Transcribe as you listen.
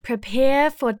Prepare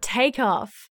for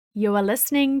takeoff. You are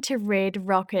listening to Red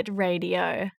Rocket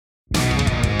Radio.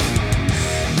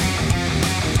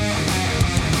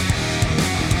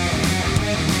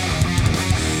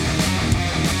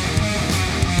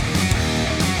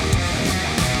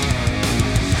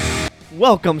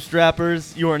 Welcome,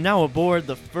 strappers. You are now aboard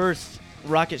the first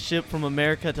rocket ship from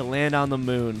America to land on the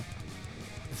moon.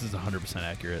 This is 100%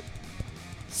 accurate.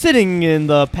 Sitting in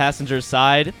the passenger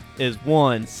side is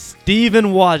one Steven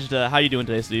Wajda. How you doing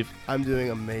today, Steve? I'm doing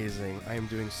amazing. I am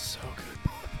doing so good,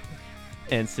 Bob.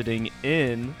 And sitting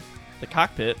in the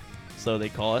cockpit, so they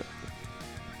call it,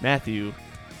 Matthew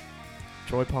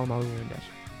Troy Palmalu Landash.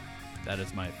 That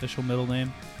is my official middle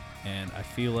name, and I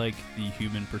feel like the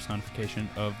human personification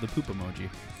of the poop emoji.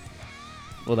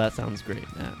 Well, that sounds great,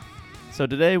 Matt. So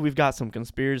today we've got some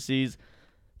conspiracies,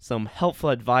 some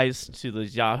helpful advice to the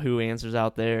Yahoo answers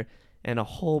out there, and a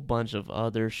whole bunch of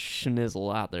other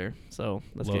schnizzle out there. So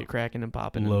let's get cracking and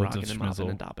popping and rocking and mopping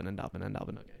and dopping and dopping and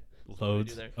dopping. Okay.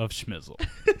 Loads of schmizzle.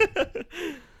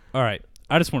 All right.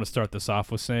 I just want to start this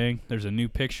off with saying there's a new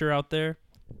picture out there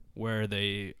where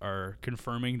they are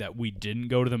confirming that we didn't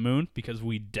go to the moon because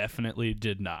we definitely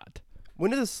did not. When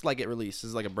did this get released?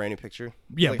 Is it like a brand new picture?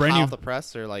 Yeah, like brand new off the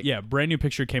press or like brand new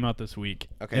picture came out this week.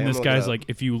 Okay, and I'm this gonna look guy's it up. like,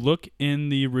 if you look in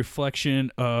the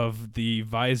reflection of the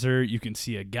visor, you can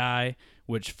see a guy,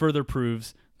 which further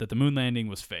proves that the moon landing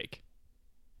was fake.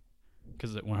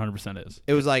 Because it 100% is.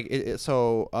 It was like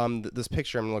this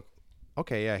picture. I'm look.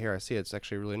 Okay, yeah, here I see it. It's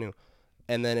actually really new.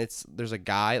 And then there's a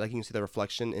guy, like you can see the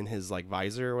reflection in his like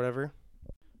visor or whatever.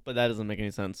 But that doesn't make any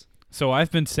sense. So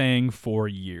I've been saying for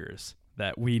years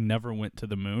that we never went to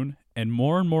the moon, and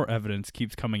more evidence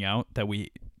keeps coming out that we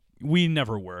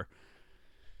never were.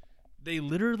 They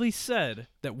literally said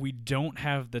that we don't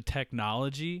have the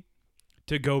technology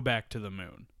to go back to the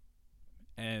moon.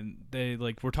 And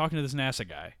we're talking to this NASA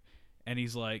guy, and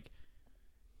he's like,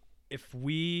 if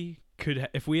we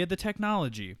had the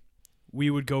technology,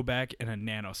 we would go back in a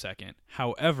nanosecond.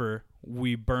 However,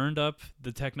 we burned up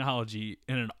the technology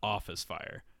in an office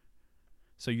fire.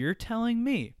 So you're telling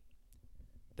me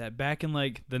that back in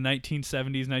like the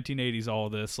 1970s, 1980s, all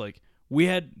of this, like we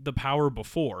had the power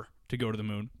before to go to the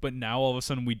moon, but now all of a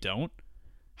sudden we don't?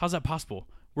 How's that possible?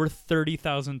 We're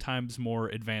 30,000 times more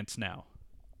advanced now.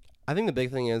 I think the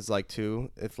big thing is like too,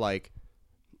 if like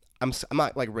I'm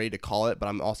not like ready to call it, but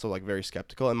I'm also like very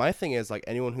skeptical. And my thing is like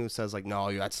anyone who says like,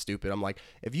 no, that's stupid. I'm like,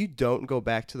 if you don't go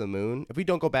back to the moon, if we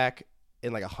don't go back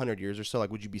in like 100 years or so,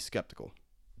 like, would you be skeptical?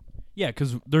 Yeah,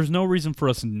 because there's no reason for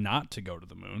us not to go to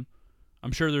the moon.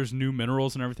 I'm sure there's new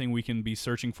minerals and everything we can be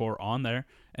searching for on there.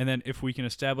 And then if we can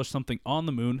establish something on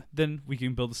the moon, then we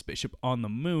can build a spaceship on the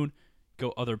moon,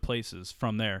 go other places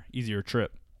from there. Easier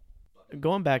trip.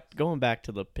 Going back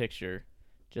to the picture,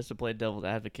 just to play devil's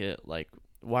advocate, like,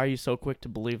 why are you so quick to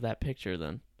believe that picture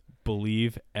then?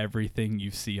 Believe everything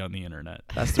you see on the internet.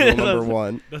 That's the rule number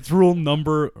one. That's rule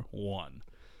number one.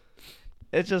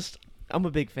 It's just, I'm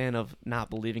a big fan of not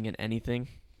believing in anything.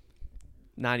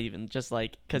 Not even just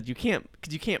like, because you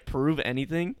can't prove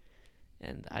anything,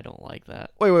 and I don't like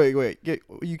that. Wait.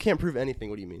 You can't prove anything.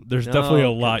 What do you mean? There's definitely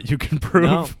a lot you can prove.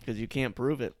 No, because you can't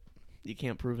prove it. You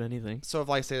can't prove anything. So if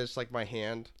like say it's like my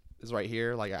hand is right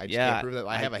here, like I just Yeah, can't prove that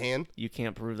I have a hand. You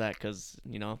can't prove that because,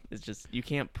 it's just, you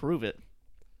can't prove it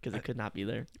because it could not be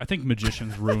there. I think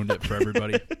magicians ruined it for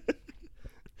everybody.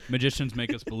 Magicians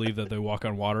make us believe that they walk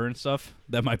on water and stuff.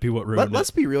 That might be what ruined Let's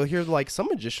it. be real here. Like some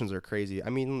magicians are crazy. I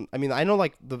mean, I know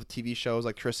like the TV shows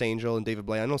like Chris Angel and David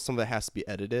Blaine. I know some of it has to be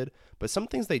edited, but some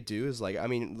things they do is like, I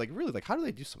mean, like really, like how do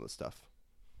they do some of the stuff?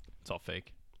 It's all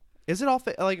fake. Is it all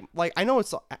like I know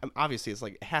it's obviously it's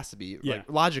like it has to be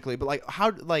like logically, but like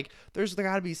how like there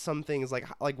got to be some things like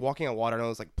walking on water. I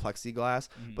know it's like plexiglass,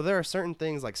 but there are certain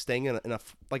things like staying in a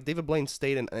like David Blaine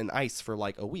stayed in ice for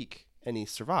like a week and he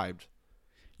survived.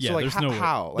 Yeah, so, like, there's no way.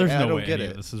 how? Like, There's I no don't way get any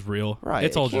of it. this is real. Right?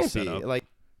 It's all can't just set be. up. Like,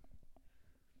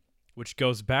 which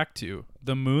goes back to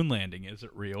the moon landing. Is it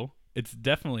real? It's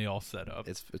definitely all set up.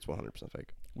 it's 100%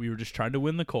 fake. We were just trying to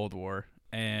win the Cold War,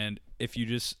 and if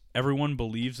everyone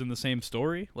believes in the same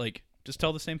story, like just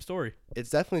tell the same story. It's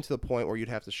definitely to the point where you'd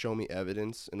have to show me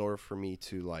evidence in order for me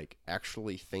to like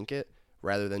actually think it,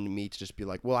 rather than me to just be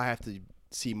like, well, I have to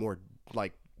see more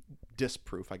like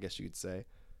disproof, I guess you could say.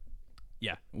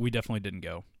 Yeah, we definitely didn't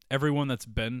go. Everyone that's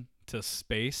been to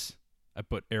space, I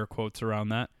put air quotes around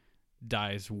that,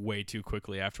 dies way too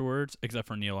quickly afterwards, except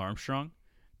for Neil Armstrong,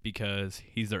 because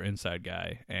he's their inside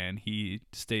guy, and he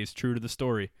stays true to the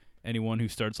story. Anyone who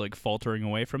starts like faltering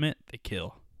away from it, they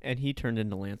kill. And he turned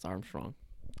into Lance Armstrong.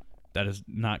 That is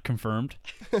not confirmed.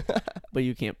 But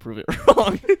you can't prove it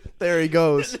wrong. There he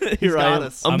goes. Here I got am.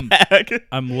 us. I'm back.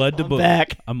 I'm led to I'm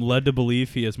back. I'm led to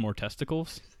believe he has more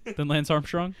testicles than Lance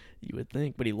Armstrong. You would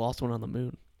think, but he lost one on the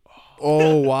moon.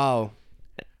 Oh wow.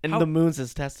 And How- the moon's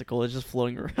his testicle. It's just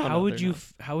floating around. How out would there you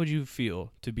now. how would you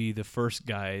feel to be the first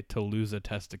guy to lose a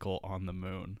testicle on the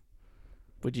moon?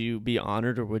 Would you be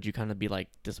honored, or would you kind of be like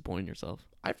disappointing yourself?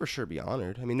 I'd for sure be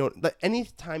honored. I mean, no, any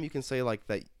time you can say like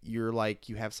that, you're like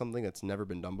you have something that's never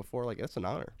been done before. Like that's an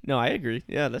honor. No, I agree.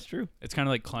 Yeah, that's true. It's kind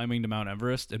of like climbing to Mount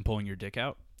Everest and pulling your dick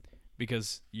out,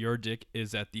 because your dick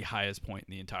is at the highest point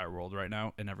in the entire world right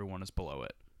now, and everyone is below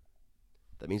it.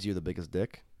 That means you're the biggest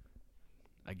dick.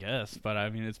 I guess, but I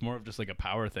mean, it's more of just like a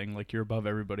power thing. Like you're above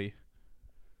everybody.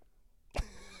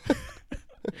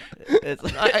 It's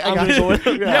I'm got gonna go with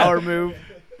the Yeah. power move.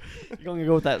 You're gonna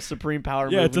go with that supreme power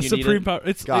move. Yeah, it's a when you need supreme it. power.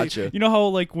 It's Gotcha. You know how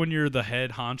like when you're the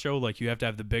head honcho, like you have to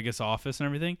have the biggest office and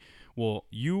everything. Well,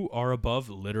 you are above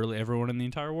literally everyone in the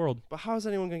entire world. But how is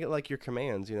anyone gonna get like your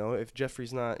commands? You know, if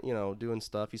Jeffrey's not, doing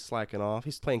stuff, he's slacking off,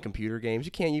 he's playing computer games.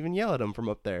 You can't even yell at him from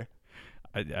up there.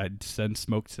 I'd send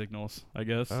smoke signals, I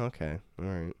guess. Oh, okay, all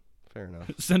right, fair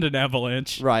enough. Send an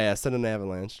avalanche. Right, yeah, send an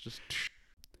avalanche. Just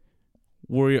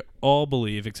We all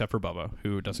believe, except for Bubba,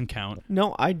 who doesn't count.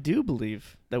 No, I do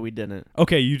believe that we didn't.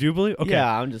 Okay, you do believe? Okay.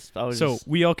 Yeah, I was So just,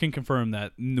 we all can confirm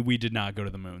that we did not go to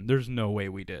the moon. There's no way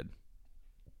we did.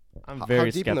 I'm how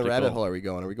very deep skeptical. in the rabbit hole are we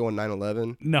going? Are we going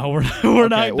 9/11? No, we're not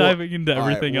Okay, well, diving into All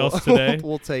right, everything well, else today.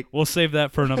 we'll take. We'll save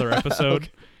that for another episode.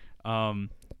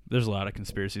 There's a lot of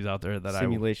conspiracies out there that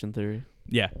Simulation theory.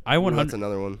 I Ooh, 100. that's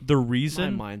another one. The My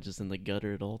reason mind's just in the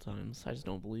gutter at all times. I just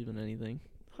don't believe in anything.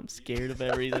 I'm scared of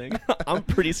everything. I'm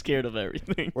pretty scared of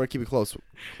everything. We're gonna keep a close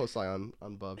eye on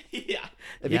Bub. Yeah.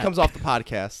 If Yeah. he comes off the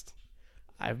podcast,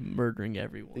 I'm murdering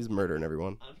everyone. he's murdering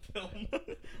everyone. on film. I'm murdering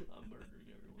everyone.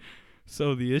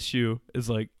 So the issue is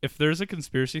like, if there's a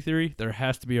conspiracy theory, there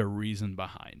has to be a reason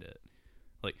behind it.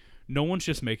 Like, no one's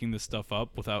just making this stuff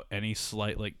up without any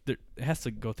slight, like, it has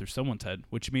to go through someone's head,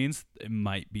 which means it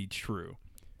might be true.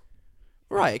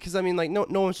 Right, because I mean, like, no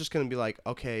one's just gonna be like,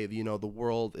 okay, the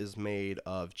world is made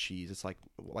of cheese. It's like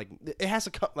it has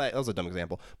to come. Like, that was a dumb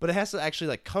example, but it has to actually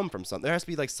like come from something. There has to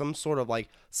be like some sort of like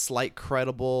slight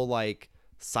credible like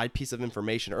side piece of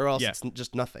information, or else Yeah. it's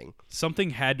just nothing.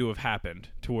 Something had to have happened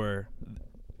to where,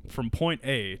 from point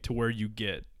A to where you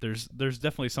get, there's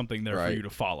definitely something there for Right. you to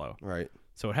follow. Right,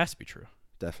 So it has to be true.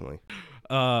 definitely.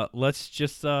 Let's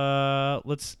just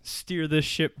let's steer this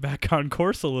ship back on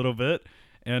course a little bit.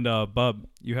 And Bub,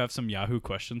 you have some Yahoo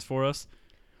questions for us.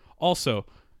 Also,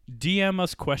 DM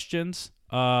us questions.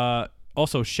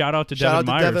 Also, shout out to Shout Devin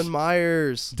out Myers. to Devin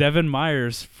Myers. Devin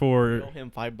Myers I for owe him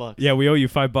 $5. yeah, we owe you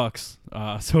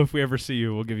 $5. So if we ever see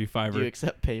you, we'll give you Do you $5.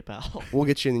 accept PayPal? We'll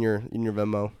get you in your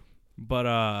Venmo.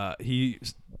 But he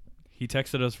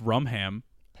texted us rumham,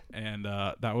 and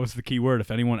that was the key word. If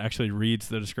anyone actually reads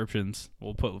the descriptions,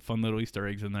 we'll put fun little Easter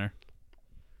eggs in there.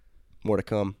 More to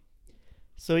come.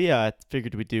 So yeah, I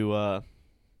figured we'd do a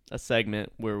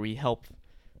segment where we help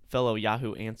fellow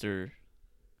Yahoo Answer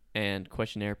and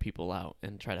questionnaire people out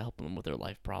and try to help them with their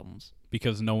life problems.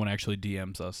 Because no one actually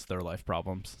DMs us their life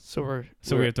problems. So we're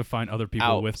We have to find other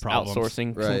people with problems.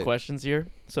 outsourcing some Right. questions here.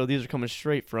 So these are coming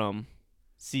straight from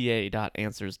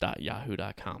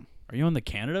ca.answers.yahoo.com. Are you on the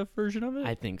Canada version of it?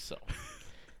 I think so.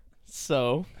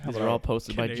 So these are all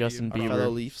posted by Canadian Justin Our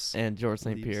fellow Bieber Leafs. and George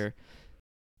St. Leafs. Pierre.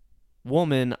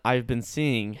 Woman I've been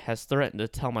seeing has threatened to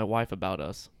tell my wife about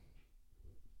us.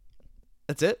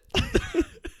 That's it.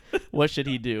 What should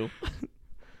he do?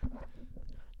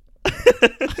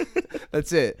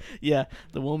 That's it. Yeah,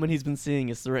 the woman he's been seeing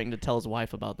is threatening to tell his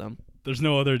wife about them. There's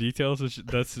no other details.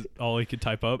 That's all he could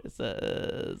type up. It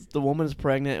says the woman is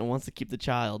pregnant and wants to keep the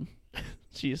child.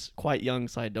 She's quite young,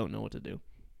 so I don't know what to do.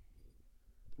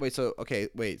 Wait. So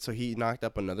he knocked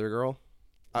up another girl.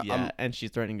 Yeah, and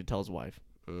she's threatening to tell his wife.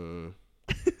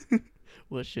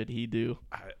 What should he do?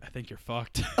 I think you're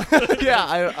fucked.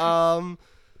 Yeah.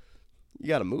 You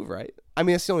gotta move, right? I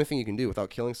mean, that's the only thing you can do without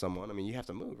killing someone. I mean, you have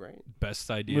to move, right? Best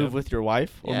idea. Move with your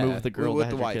wife or move with the girl with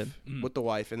that the has your wife, kid? with the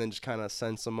wife, and then just kind of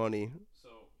send some money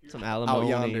Some out alimony.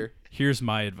 yonder. Here's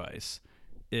my advice: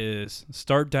 is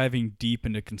start diving deep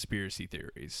into conspiracy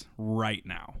theories right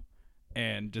now,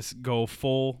 and just go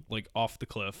full like off the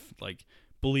cliff. Like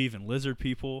believe in lizard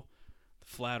people,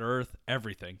 flat Earth,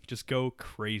 everything. Just go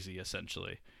crazy,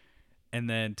 essentially, and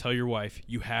then tell your wife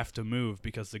you have to move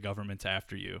because the government's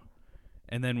after you.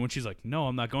 And then when she's like, "No,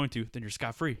 I'm not going to," then you're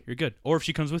scot-free. You're good. Or if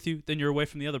she comes with you, then you're away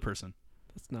from the other person.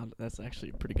 That's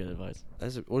actually pretty good advice.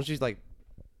 What if she's like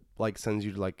sends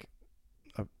you to like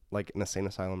like an insane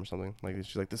asylum or something. Like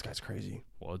she's like, this guy's crazy,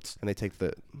 Well, it's and they take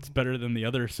the. better than the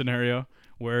other scenario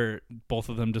where both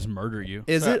of them just murder you.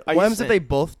 Is So it? are What you happens if saying- they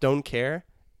both don't care,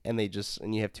 and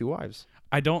you have 2 wives?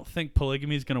 I don't think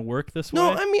polygamy is going to work this No,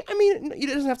 way. I mean, it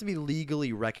doesn't have to be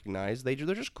legally recognized. They're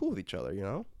just cool with each other, you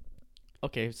know.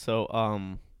 Okay, so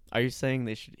are you saying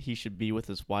he should be with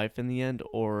his wife in the end,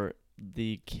 or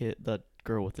the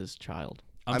girl with his child?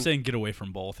 I'm saying get away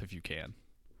from both if you can.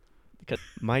 Because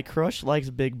my crush likes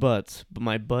big butts, but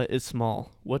my butt is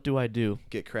small. What do I do?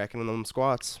 Get cracking on them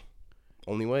squats.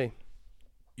 Only way.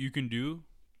 You can do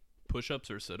push-ups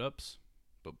or sit-ups,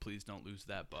 but please don't lose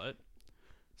that butt.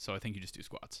 So I think you just do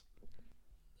squats.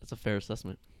 That's a fair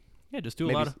assessment. Yeah, just do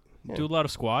Maybe a lot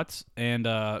of squats and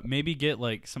maybe get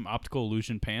like some optical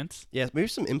illusion pants. Yeah, maybe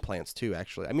some implants too.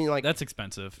 Actually, I mean, like That's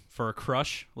expensive for a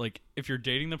crush. Like if you're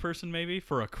dating the person, maybe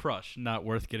for a crush, not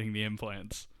worth getting the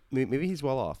implants. maybe he's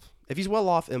well off. If he's well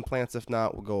off, implants. If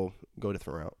not, we'll go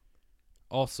different route.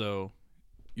 Also,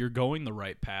 you're going the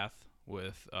right path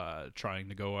with trying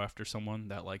to go after someone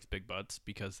that likes big butts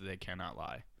because they cannot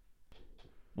lie.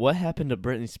 What happened to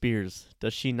Britney Spears?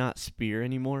 Does she not spear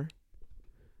anymore?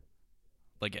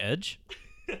 Like Edge?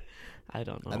 I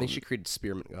don't know. I think she created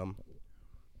spearmint gum,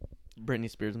 Britney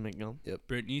Spears and McGill.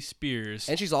 Britney Spears.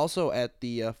 and she's also at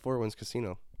the Four Winds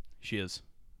Casino. She is.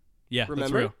 Yeah, that's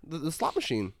Remember real. the slot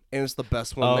machine, and it's the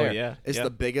best one Oh, there. yeah, It's yeah. the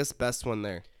biggest, best one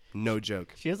there. No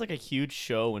joke. She has like a huge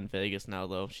show in Vegas now,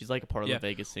 though. She's like a part of Yeah. the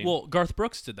Vegas scene. Well, Garth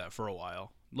Brooks did that for a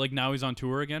while. Like now he's on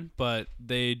tour again, but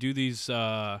they do these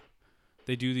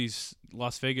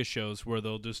Las Vegas shows where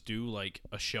they'll just do like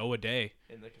a show a day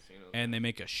in the casino. and they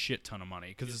make a shit ton of money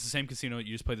because it's the same casino.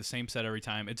 You just play the same set every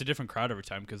time. It's a different crowd every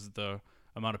time because the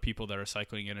amount of people that are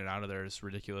cycling in and out of there is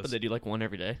ridiculous. But they do like one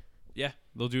every day. Yeah,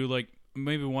 they'll do like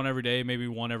maybe one every day, maybe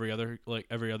one every other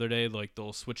day. Like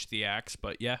they'll switch the acts,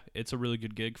 but yeah, it's a really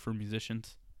good gig for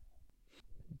musicians.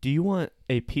 Do you want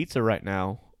a pizza right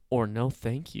now or no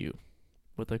thank you?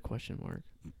 With a question mark.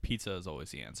 Pizza is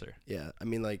always the answer. Yeah, I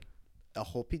mean, like a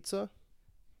whole pizza.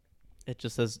 It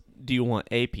just says, do you want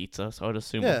a pizza? So I would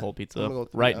assume Yeah, a whole I'm pizza gonna go with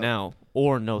right yeah. now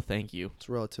or no thank you. It's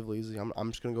relatively easy.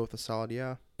 I'm just gonna go with a solid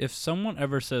yeah. If someone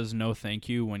ever says no thank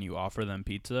you when you offer them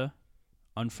pizza,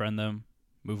 unfriend them,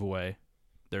 move away.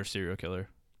 They're a serial killer.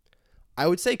 I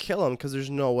would say kill them because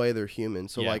there's no way they're human.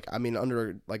 So Yeah. like, I mean,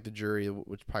 under like the jury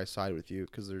would probably side with you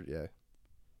because they're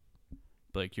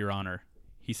Like, Your Honor,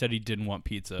 he said he didn't want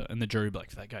pizza, and the jury would be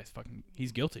like, that guy's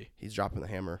he's guilty. he's dropping the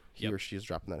hammer. He Yep. or she is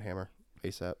dropping that hammer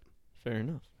ASAP. Fair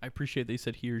enough. I appreciate they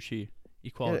said he or she.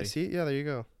 Equality. Yeah, see, yeah, there you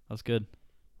go. That was good.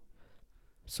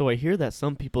 So I hear that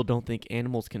some people don't think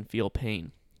animals can feel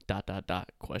pain. ...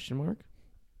 Question mark.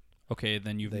 Okay,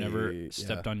 then you've They- never yeah.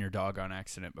 stepped on your dog on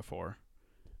accident before.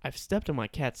 I've stepped on my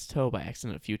cat's toe by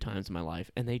accident a few times in my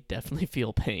life, and they definitely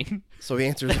feel pain. So he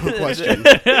answers one question.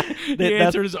 He That-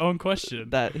 answered his own question.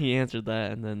 That he answered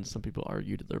that, and then some people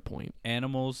argued their point.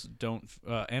 Animals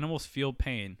feel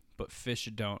pain, but fish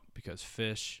don't because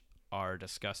fish are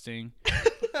disgusting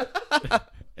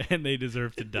and they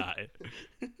deserve to die.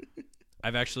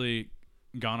 I've actually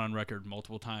gone on record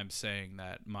multiple times saying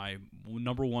that my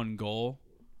number one goal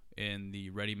in the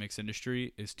ready mix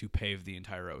industry is to pave the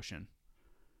entire ocean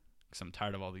because I'm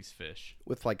tired of all these fish.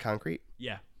 With like concrete.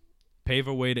 Yeah. Pave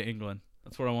a way to England.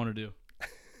 That's what I want to do.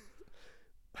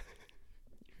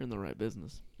 You're in the right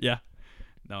business. Yeah.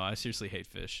 No, I seriously hate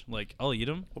fish. Like, I'll eat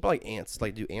them. What about like ants?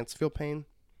 Like, do ants feel pain?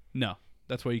 No.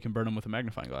 That's why you can burn them with a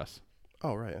magnifying glass.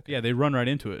 Oh, right. Okay. Yeah, they run right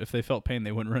into it. If they felt pain,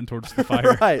 they wouldn't run towards the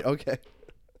fire. Right. Okay.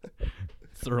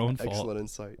 It's their own fault. Excellent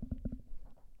insight.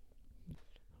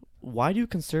 Why do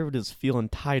conservatives feel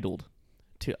entitled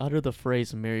to utter the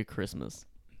phrase Merry Christmas?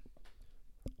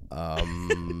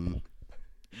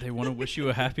 They want to wish you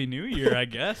a happy new year, I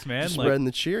guess, man. Just Like, spreading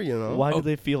the cheer, you know. Why Oh. do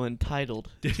they feel entitled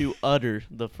to utter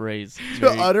the phrase To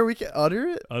Merry utter, we can utter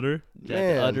it. utter. Yeah,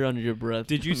 Man. to utter under your breath?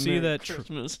 Did you see Merry that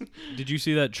Christmas? Did you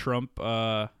see that Trump?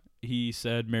 He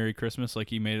said Merry Christmas,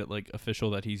 like he made it like official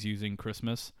that he's using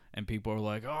Christmas, and people are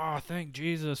like, "Oh, thank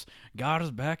Jesus, God is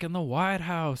back in the White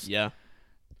House." Yeah.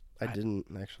 I didn't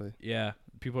actually. Yeah,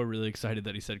 people are really excited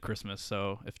that he said Christmas.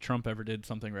 So if Trump ever did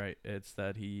something right, it's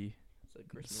that he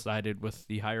sided with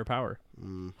the higher power.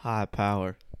 Mm. High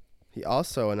power. He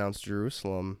also announced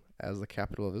Jerusalem as the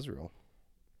capital of Israel.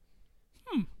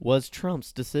 Was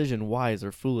Trump's decision wise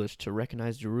or foolish to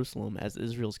recognize Jerusalem as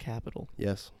Israel's capital?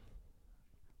 Yes.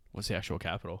 What's the actual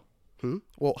capital?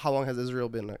 Well, how long has Israel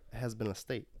been a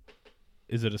state?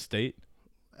 Is it a state?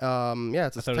 Yeah,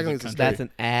 it's I a, thought it was a technically it's a country. state. That's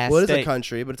an ass Well, it is a state.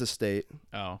 country, but it's a state.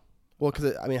 Oh, Well,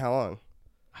 because I mean, how long?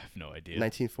 I have no idea.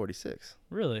 1946.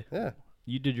 Really? Yeah,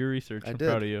 You did your research. I I'm did.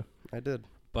 proud of you. I did.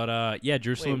 But yeah,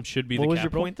 Jerusalem Wait, should be what the was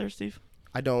capital. your point there, Steve?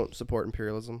 I don't support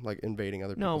imperialism, like invading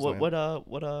other No, people's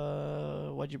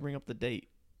land. why'd you bring up the date?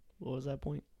 What was that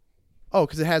point? Oh,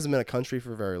 because it hasn't been a country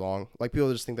for very long. Like people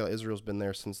just think that Israel's been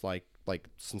there since like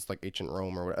ancient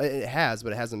Rome or whatever. It has,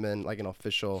 but it hasn't been like an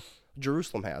official.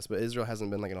 Jerusalem has, but Israel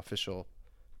hasn't been like an official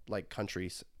like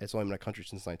country. It's only been a country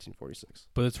since 1946.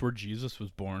 But it's where Jesus was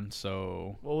born,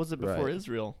 so What was it before Right.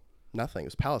 Israel? Nothing. It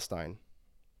was Palestine.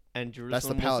 And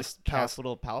Jerusalem That's the was the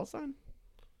capital of Palestine?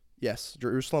 Yes,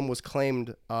 Jerusalem was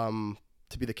claimed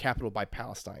to be the capital by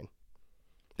Palestine.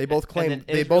 They both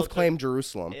claimed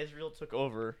Jerusalem. Israel took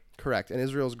over, Correct, and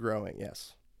Israel's growing.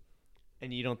 Yes.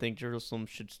 and you don't think Jerusalem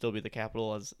should still be the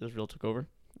capital as Israel took over?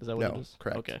 Is that what it No, is?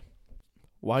 correct. Okay.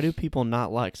 Why do people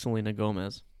not like Selena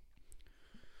Gomez?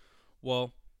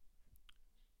 well,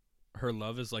 her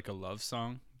love is like a love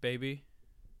song, baby,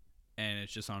 and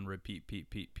it's just on repeat,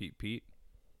 Pete.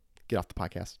 Get off the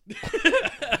podcast.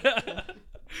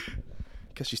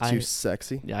 Because she's too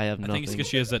sexy. Yeah, I have I nothing. think it's because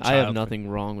she has that I have child. nothing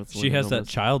wrong with Selena She has that Gomez.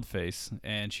 child face,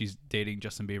 and she's dating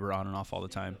Justin Bieber on and off all the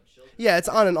time. Yeah, it's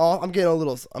on and off. I'm getting a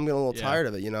little Yeah. tired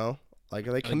of it. You know, like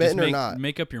are they Like, committing just or not?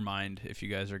 Make up your mind if you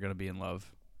guys are gonna be in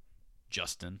love.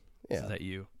 Justin, Yeah. is that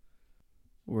you?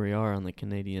 We are on the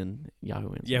Canadian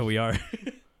Yahoo Answers. Yeah, we are.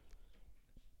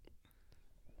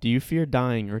 Do you fear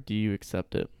dying or do you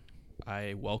accept it?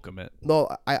 I welcome it. No,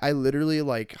 I literally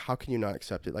like. How can you not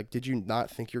accept it? Like, did you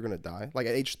not think you're gonna die? Like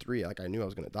at age 3, like I knew I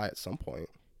was gonna die at some point.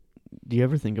 Do you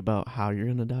ever think about how you're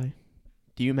gonna die?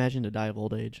 Do you imagine to die of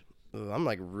old age? I'm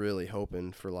like really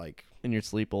hoping for like, In your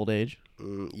sleep, old age?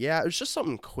 yeah, it's just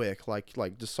something quick, like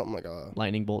just something like a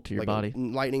Lightning bolt to your like body? a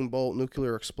lightning bolt,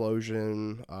 nuclear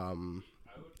explosion,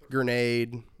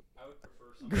 grenade.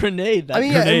 Grenade. I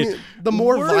mean, yeah, Grenade. the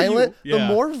more Were violent, you? Yeah.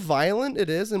 the more violent it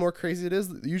is, the more crazy it is.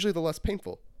 Usually, the less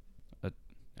painful. I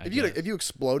If you guess. if you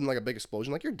explode in like a big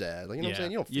explosion, like you're dead. Like you know what I'm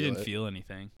saying? You don't feel didn't it. feel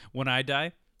anything. When I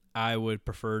die, I would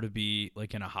prefer to be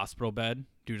like in a hospital bed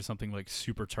due to something like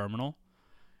super terminal,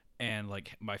 and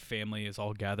like my family is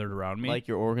all gathered around me. Like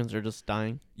your organs are just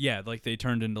dying? yeah, like they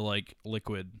turned into like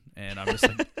liquid, and I'm just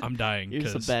like I'm dying You're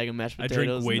just a because bag of mashed I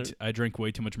potatoes. drink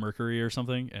way too much mercury or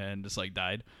something, and just like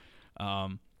died.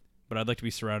 But I'd like to be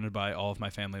surrounded by all of my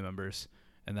family members,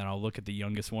 and then I'll look at the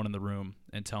youngest one in the room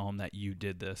and tell him that you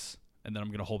did this, and then I'm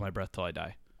gonna hold my breath till I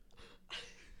die.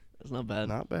 That's not bad.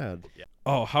 Not bad.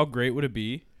 Oh, how great would it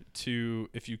be to,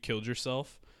 if you killed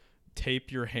yourself,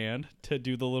 tape your hand to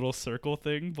do the little circle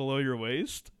thing below your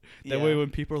waist? That way when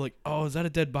people are like, oh, is that a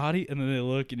dead body? And then they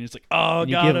look and you're just like, oh, And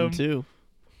you got give him. him two.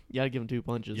 You gotta give him 2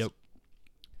 punches. Yep.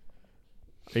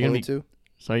 Are you gonna Only be, 2.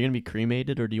 so are you gonna be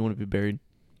cremated or do you want to be buried?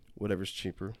 Whatever's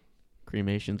cheaper.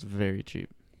 Cremation's very cheap.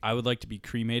 I would like to be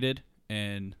cremated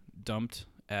and dumped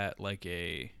at like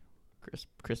a,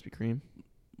 Krispy Kreme.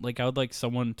 like I would like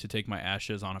someone to take my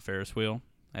ashes on a Ferris wheel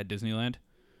at Disneyland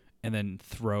and then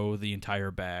throw the entire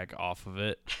bag off of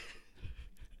it.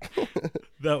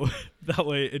 That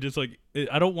way it just like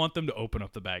I don't want them to open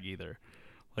up the bag either.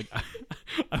 Like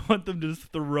I want them to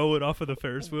just throw it off of the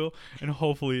Ferris wheel and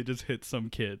hopefully it just hits some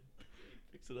kid.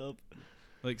 Fix it up.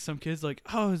 Like some kids like,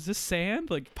 oh, is this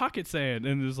sand? Like pocket sand,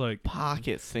 and just like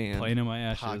Pocket sand. playing in my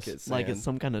ashes. Pocket Like sand. it's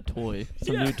some kind of toy.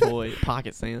 Some Yeah. new toy.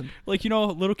 Pocket sand. Like, you know,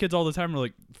 little kids all the time are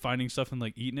like finding stuff and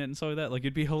like eating it and stuff like that. Like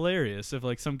it'd be hilarious if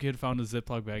like some kid found a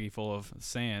Ziploc baggie full of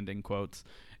sand in quotes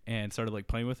and started like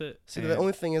playing with it. See, and the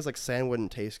only thing is like sand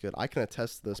wouldn't taste good. I can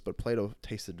attest to this, but Play-Doh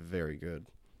tasted very good.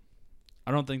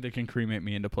 I don't think they can cremate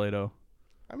me into Play-Doh.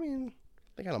 I mean,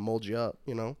 they kind of mold you up,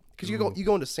 you know, because Ooh. you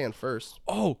go into sand first.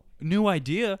 Oh, new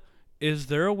idea. Is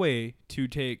there a way to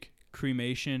take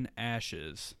cremation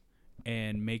ashes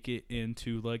and make it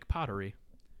into like pottery?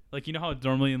 Like, you know how it's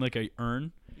normally in like a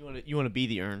urn? You want to be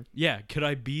the urn. Yeah, could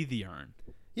I be the urn?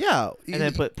 Yeah, And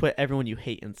then put everyone you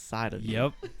hate inside of you.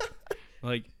 Yep.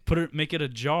 Like make it a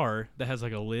jar that has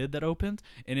like a lid that opens,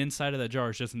 and inside of that jar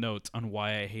is just notes on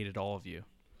why I hated all of you.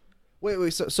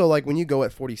 Wait. So like when you go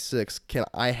at 46, can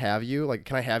I have you? Like,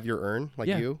 can I have your urn? Like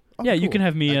Yeah. you? Oh, Yeah, you cool. can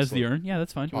have me as the Excellent. urn. Yeah,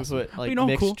 that's fine. Can we put like You know,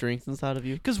 mixed cool. drinks inside of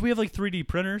you? Because we have like 3D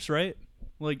printers, right?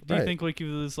 Like, do you Right. think like if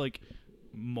this like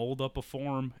mold up a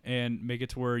form and make it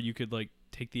to where you could like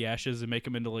take the ashes and make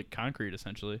them into like concrete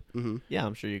essentially, Mm-hmm. Yeah,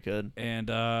 I'm sure you could. and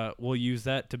we'll use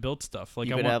that to build stuff. Like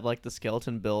You I could want, have like the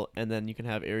skeleton built, and then you can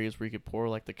have areas where you could pour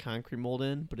like the concrete mold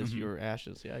in, but it's Mhm. your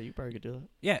ashes. Yeah, you probably could do that.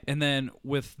 yeah, and then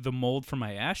with the mold from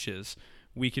my ashes,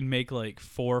 we can make like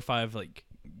 4 or 5 like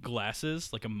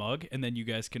glasses, like a mug, and then you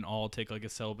guys can all take like a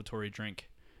celebratory drink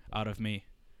out of me.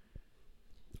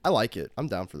 I like it. I'm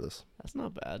down for this. That's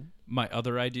not bad. My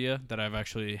other idea that I've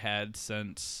actually had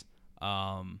since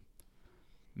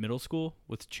middle school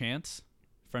with Chance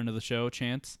friend of the show,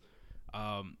 Chance.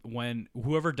 When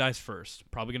whoever dies first,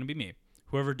 probably going to be me.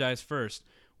 Whoever dies first,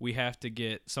 we have to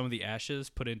get some of the ashes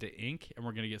put into ink, and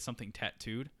we're going to get something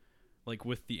tattooed, like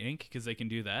with the ink, because they can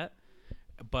do that.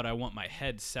 But I want my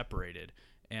head separated,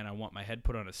 and I want my head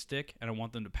put on a stick, and I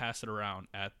want them to pass it around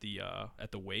at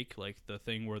the wake, like the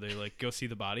thing where they like go see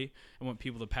the body. I want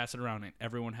people to pass it around, and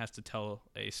everyone has to tell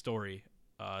a story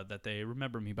that they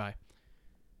remember me by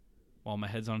while my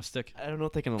head's on a stick. I don't know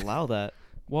if they can allow that.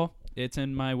 Well, it's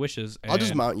in my wishes. I'll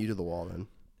just and mount you to the wall then.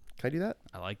 Can I do that?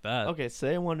 I like that. Okay,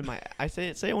 say I want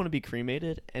to be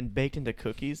cremated and baked into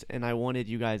cookies, and I wanted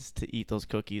you guys to eat those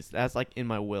cookies. That's like in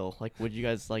my will. Like, would you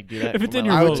guys like do that? If for it's my in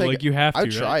life? your I would will, take like it. you have to. I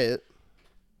would try right? it.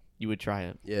 You would try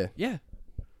it. Yeah. Yeah.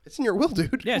 It's in your will,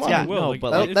 dude. Yeah, it's Come in on. your will. no, like,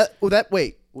 but, That, like, that, would that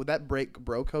wait? Would that break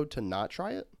bro code to not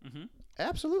try it? Mhm.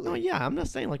 Absolutely. No, yeah, I'm not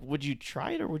saying like, would you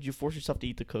try it or would you force yourself to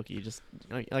eat the cookie? Just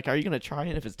like, are you gonna try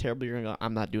it? If it's terrible, you're gonna go,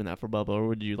 I'm not doing that for Bubba, or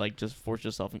would you like just force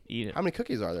yourself and eat it? How many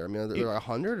cookies are there? I mean, are there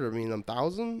 100 or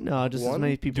 1,000? No, just as One?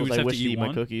 many people we as just I have wish to to eat eat my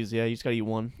one? cookies. Yeah, you just gotta eat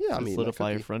one. Yeah, to I'm eating that solidify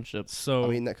your cookie. friendship. So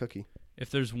I'm eating that cookie.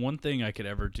 if there's one thing I could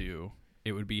ever do,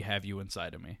 it would be have you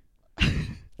inside of me.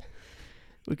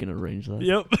 We can arrange that.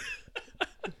 Yep.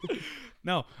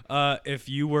 No, if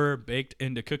you were baked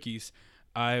into cookies,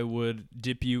 I would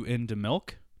dip you into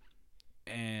milk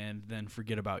and then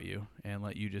forget about you and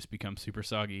let you just become super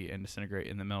soggy and disintegrate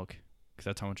in the milk because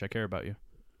that's how much I care about you.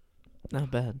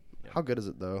 Not bad. How good is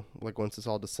it though? Like once it's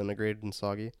all disintegrated and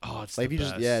soggy. Oh, it's Like the if you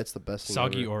best. just it's the best thing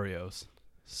Soggy ever. Oreos.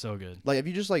 So good. Like if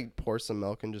you just like pour some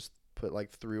milk and just put like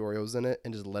 3 Oreos in it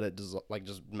and just let it just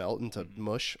melt into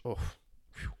mush. Oh,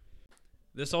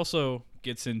 This also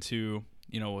gets into,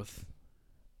 with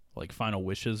like final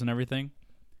wishes and everything.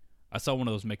 I saw one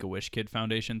of those Make-A-Wish Kid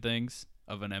Foundation things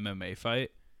of an MMA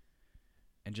fight,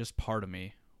 and just part of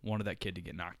me wanted that kid to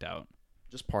get knocked out.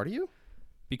 just part of you?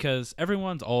 Because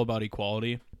everyone's all about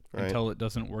equality Right. until it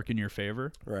doesn't work in your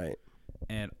favor. Right.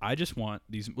 And I just want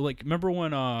these, like, remember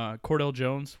when Cordell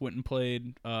Jones went and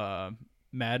played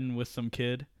Madden with some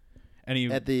kid? And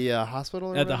he At the hospital?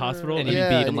 Or At the whatever? hospital? And Yeah,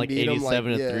 he beat him like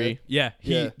 87 to 3. Yeah,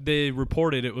 Yeah. they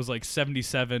reported it was like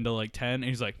 77 to like 10, and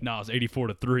he's like, "Nah, it's 84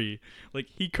 to 3." Like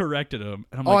he corrected him,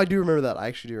 and I'm Oh, I like, do remember that. I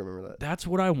actually do remember that. "That's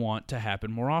what I want to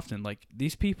happen more often. Like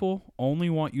these people only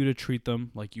want you to treat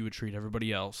them like you would treat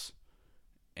everybody else."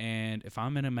 And if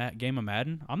I'm in a game of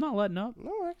Madden, I'm not letting up.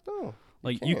 No, heck no.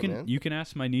 Like can't, man. you can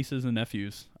ask my nieces and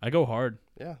nephews. I go hard.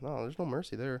 Yeah, no, there's no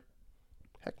mercy there.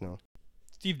 Heck no.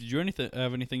 Steve, did you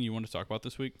have anything you want to talk about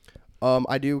this week?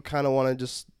 I do kind of want to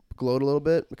just gloat a little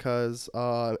bit because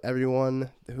everyone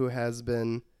who has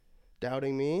been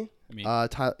doubting me, Me.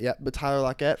 but Tyler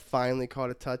Lockett finally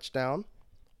caught a touchdown.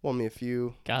 Won me a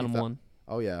few. Got him one.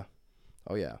 Oh yeah.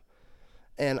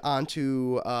 And on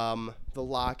to the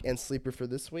lock and sleeper for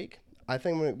this week. I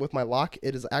think with my lock,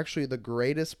 it is actually the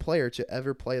greatest player to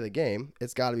ever play the game.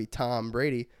 It's got to be Tom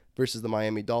Brady versus the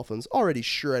Miami Dolphins. Already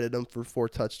shredded them for 4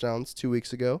 touchdowns 2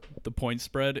 weeks ago. The point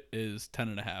spread is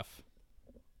 10.5.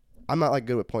 I'm not like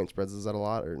good with point spreads. Is that a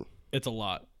lot or? It's a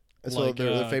lot. So Like,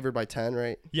 they're favored by 10,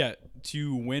 right? Yeah,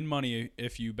 to win money,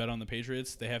 if you bet on the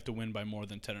Patriots, they have to win by more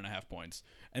than 10.5 points,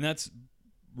 and that's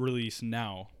released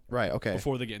now Right. Okay.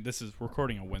 before the game. This is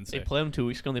recording on They Wednesday. played him 2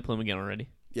 weeks ago and they played him again already.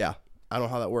 Yeah. I don't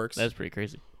know how that works. That's pretty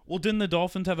crazy. Well, didn't the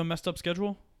Dolphins have a messed up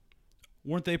schedule?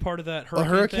 Weren't they part of that a hurricane?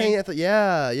 hurricane thing? at the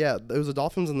yeah. It was the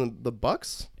Dolphins and the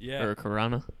Bucks. Yeah, Or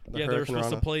Corona. The yeah. They were Hurricane supposed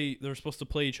to Rana. play. They were supposed to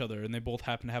play each other, and they both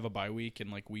happened to have a bye week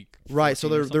in like week. Right. So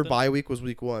 14 or their something. bye week was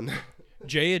week 1.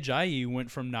 Jay Ajayi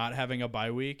went from not having a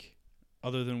bye week,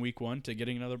 other than week 1, to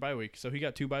getting another bye week. So he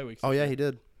got 2 bye weeks. Oh yeah, he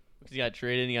did. Because he got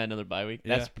traded and he got another bye week.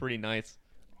 Yeah. That's pretty nice.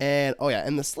 And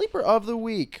and the sleeper of the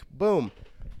week, boom.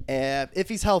 And if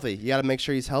he's healthy, you got to make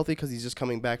sure he's healthy because he's just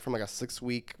coming back from like a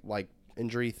 6-week like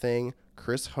injury thing.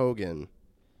 Chris Hogan,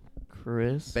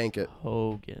 Chris bank it.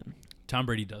 Hogan. Tom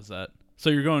Brady does that. So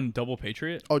you're going double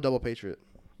Patriot? Oh, double Patriot.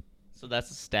 So that's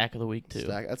a stack of the week, too.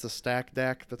 Stack. That's a stack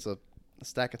Dak. That's a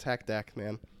stack attack Dak,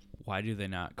 man. Why do they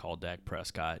not call Dak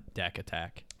Prescott Dak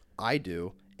Attack? I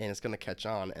do, and it's gonna catch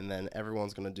on, and then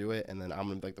everyone's gonna do it, and then I'm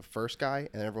gonna be like the first guy,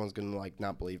 and everyone's gonna like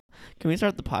not believe. Can we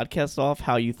start the podcast off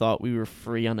how you thought we were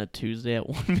free on a Tuesday at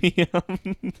 1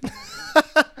 p.m.?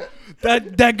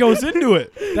 That goes into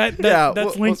it. That's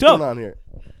what's linked going up. on here?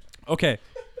 Okay,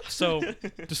 so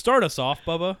to start us off,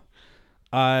 Bubba,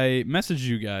 I messaged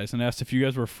you guys and asked if you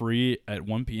guys were free at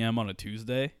 1 p.m. on a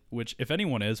Tuesday, which if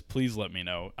anyone is, please let me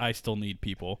know. I still need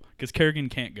people because Kerrigan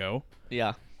can't go,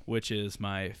 Yeah. which is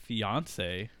my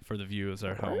fiance for the viewers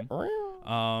at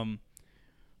home.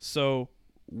 So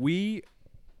we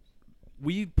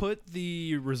put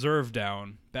the reserve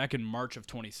down back in March of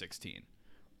 2016.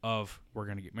 of we're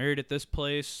going to get married at this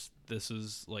place. This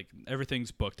is like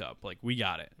everything's booked up. Like we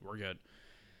got it. We're good.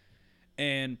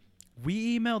 And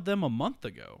we emailed them a month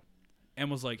ago and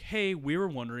was like, hey, we were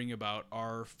wondering about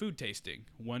our food tasting.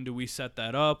 When do we set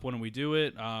that up? When do we do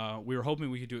it? We were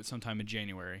hoping we could do it sometime in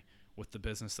January. With the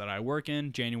business that I work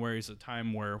in, January is a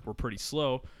time where we're pretty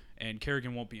slow, and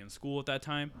Kerrigan won't be in school at that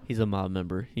time. He's a mob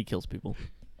member. He kills people.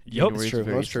 Yep, January's true.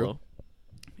 very That's true. slow.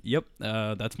 Yep,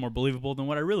 that's more believable than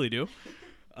what I really do.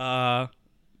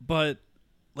 But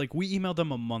like we emailed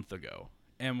them a month ago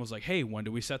and was like, "Hey, when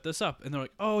do we set this up?" And they're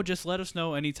like, "Oh, just let us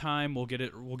know anytime. We'll get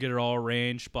it all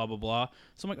arranged, blah blah blah."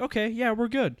 So I'm like, "Okay, yeah, we're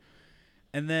good."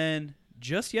 And then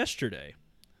just yesterday,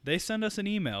 they send us an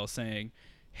email saying,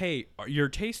 "Hey, your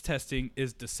taste testing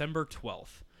is December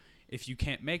 12th. If you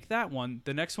can't make that one,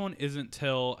 the next one isn't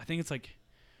till I think it's like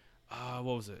what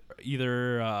was it?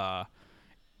 Either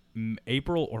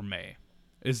April or May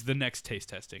is the next taste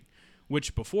testing,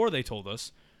 which before they told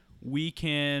us we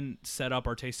can set up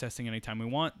our taste testing anytime we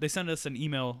want. They sent us an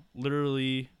email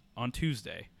literally on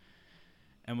Tuesday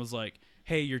and was like,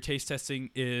 hey, your taste testing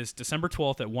is December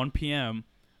 12th at 1 p.m.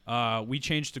 We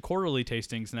changed to quarterly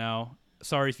tastings now.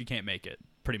 Sorry if you can't make it,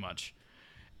 pretty much.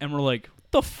 And we're like,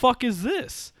 what the fuck is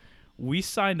this? We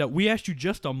signed up. We asked you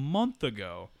just a month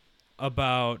ago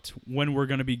about when we're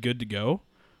going to be good to go,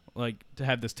 like to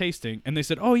have this tasting. And they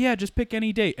said, oh, yeah, just pick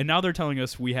any date. And now they're telling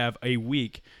us we have a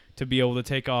week to be able to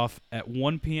take off at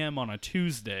 1 p.m. on a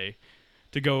Tuesday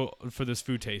to go for this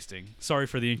food tasting. Sorry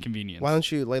for the inconvenience. Why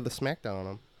don't you lay the smackdown on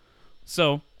them?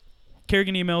 So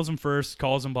Kerrigan emails him first,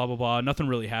 calls him, blah, blah, blah. Nothing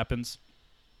really happens.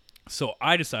 So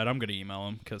I decide I'm going to email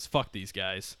him because fuck these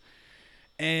guys.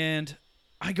 And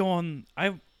I go on.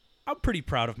 I'm pretty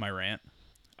proud of my rant.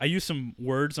 I use some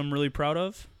words I'm really proud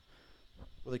of.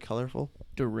 Really colorful,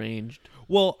 Deranged.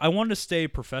 Well, I wanted to stay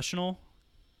professional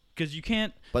because you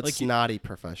can't. but like, snotty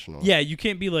professional. Yeah, you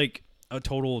can't be like a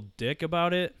total dick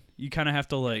about it. You kind of have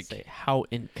to like. Say how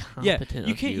Yeah, incompetent.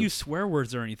 you of can't use swear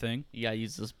words or anything. You gotta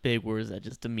use those big words that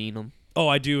just demean them. Oh,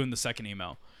 I do in the second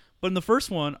email. But in the first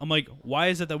one, I'm like, why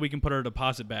is it that we can put our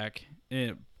deposit back?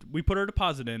 We put our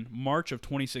deposit in March of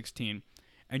 2016,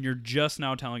 and you're just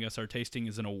now telling us our tasting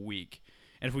is in a week.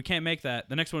 And if we can't make that,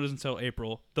 the next one isn't until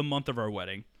April, the month of our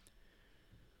wedding.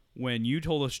 When you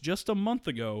told us just a month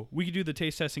ago we could do the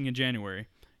taste testing in January.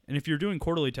 And if you're doing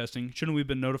quarterly testing, shouldn't we have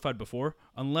been notified before?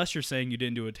 Unless you're saying you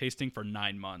didn't do a tasting for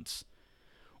 9 months.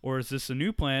 Or is this a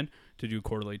new plan to do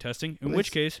quarterly testing? In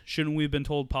which case, shouldn't we have been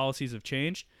told policies have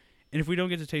changed? And if we don't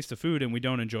get to taste the food and we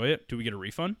don't enjoy it, do we get a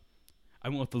refund? I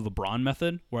went with the LeBron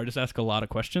method, where I just ask a lot of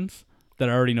questions that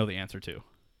I already know the answer to.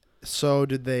 So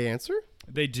did they answer?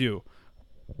 They do.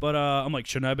 But I'm like,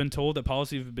 shouldn't I have been told that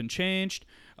policies have been changed?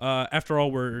 After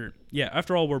all,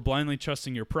 we're blindly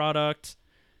trusting your product.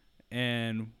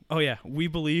 And, oh yeah, we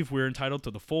believe we're entitled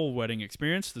to the full wedding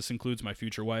experience. This includes my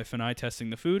future wife and I testing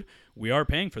the food. We are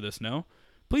paying for this now.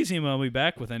 Please email me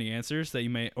back with any answers that you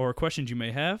may or questions you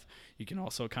may have. You can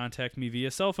also contact me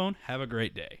via cell phone. Have a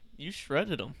great day. You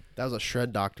shredded them. That was a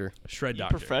shred doctor. Shred You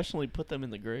doctor. professionally put them in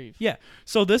the grave. Yeah.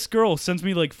 So this girl sends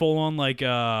me like full on like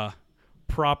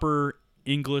proper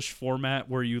English format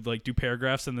where you like do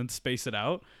paragraphs and then space it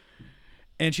out.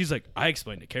 And she's like, I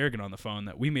explained to Kerrigan on the phone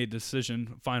that we made the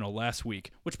decision final last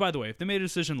week. Which, by the way, if they made a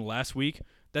decision last week,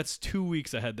 that's 2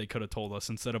 weeks ahead they could have told us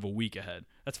instead of a week ahead.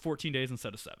 That's 14 days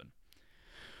instead of 7.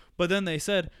 But then they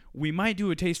said, we might do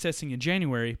a taste testing in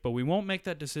January, but we won't make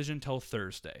that decision till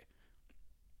Thursday.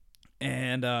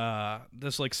 And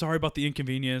this like, sorry about the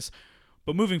inconvenience.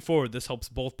 But moving forward, this helps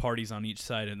both parties on each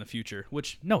side in the future,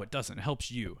 which, no, it doesn't. It helps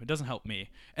you. It doesn't help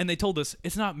me. And they told us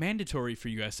it's not mandatory for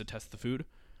you guys to test the food.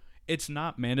 It's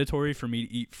not mandatory for me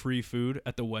to eat free food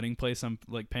at the wedding place I'm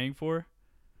like paying for.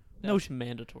 No, it's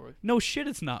mandatory. No shit,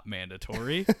 it's not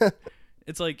mandatory.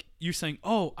 It's like you're saying,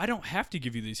 oh, I don't have to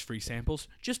give you these free samples.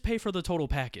 Just pay for the total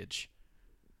package.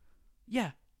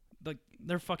 Yeah, like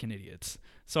they're fucking idiots.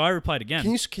 So I replied again.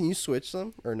 Can you switch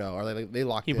them or no? Are they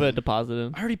locked He in? put a deposit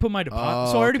in. I already put my deposit.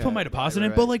 Oh, So I already okay. put my deposit Right,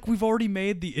 in, but right. like we've already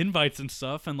made the invites and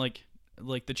stuff, and like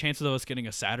the chances of us getting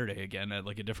a Saturday again at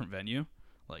like a different venue,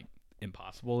 like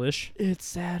impossible-ish. It's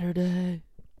Saturday.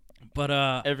 But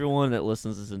Everyone that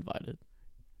listens is invited.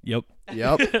 yep.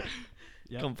 Yep.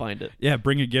 Yep. Come find it. Yeah,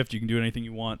 bring a gift. You can do anything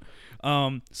you want.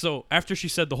 So after she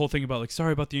said the whole thing about like,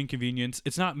 sorry about the inconvenience,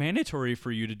 it's not mandatory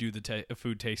for you to do the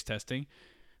food taste testing.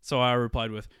 So I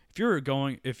replied with,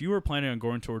 if you were planning on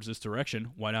going towards this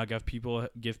direction, why not give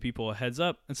people a heads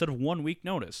up instead of 1 week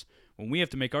notice when we have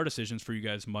to make our decisions for you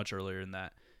guys much earlier than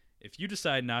that? If you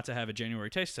decide not to have a January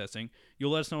taste testing,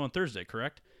 you'll let us know on Thursday,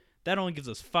 correct? That only gives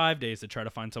us 5 days to try to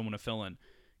find someone to fill in.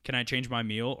 Can I change my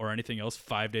meal or anything else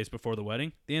 5 days before the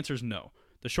wedding? The answer is no.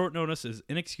 The short notice is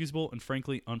inexcusable and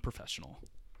frankly unprofessional.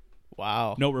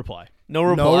 Wow. No reply. No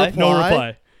reply? No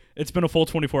reply. It's been a full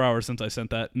 24 hours since I sent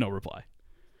that. No reply.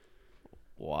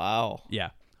 Wow.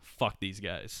 Yeah. Fuck these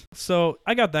guys. So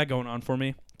I got that going on for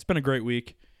me. It's been a great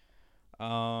week.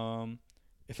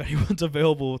 If anyone's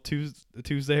available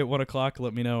Tuesday at 1 o'clock,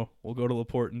 let me know. We'll go to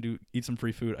LaPorte and eat some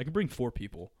free food. I can bring 4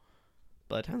 people.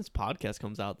 By the time this podcast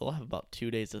comes out, they'll have about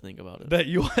 2 days to think about it. That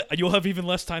you'll have even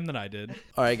less time than I did.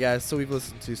 All right, guys. So we've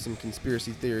listened to some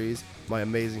conspiracy theories, my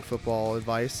amazing football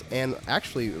advice, and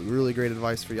actually really great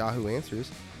advice for Yahoo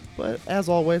Answers. But as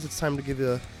always, it's time to give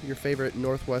you your favorite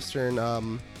Northwestern,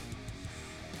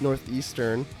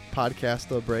 Northeastern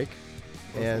podcast a break.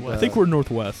 And I think we're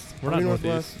Northwest. We're are not we Northeast.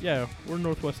 Northwest? Yeah, we're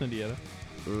Northwest Indiana.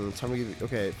 time to give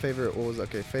you, favorite. What was it?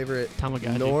 Okay, favorite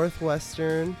Tamagotchi.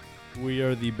 Northwestern. We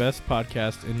are the best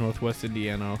podcast in Northwest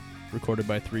Indiana, recorded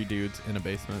by 3 dudes in a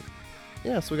basement.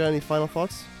 Yeah. So we got any final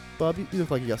thoughts, Bob? You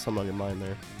look like you got something on your mind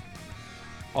there.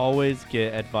 Always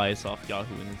get advice off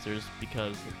Yahoo Answers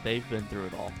because they've been through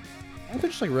it all. I think they're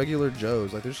just like regular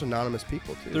Joes. Like they're just anonymous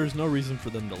people too. There's no reason for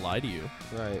them to lie to you.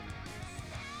 Right.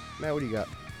 Matt, what do you got?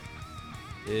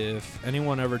 If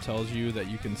anyone ever tells you that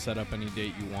you can set up any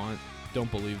date you want,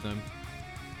 don't believe them.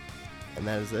 And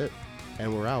that is it.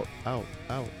 And we're out.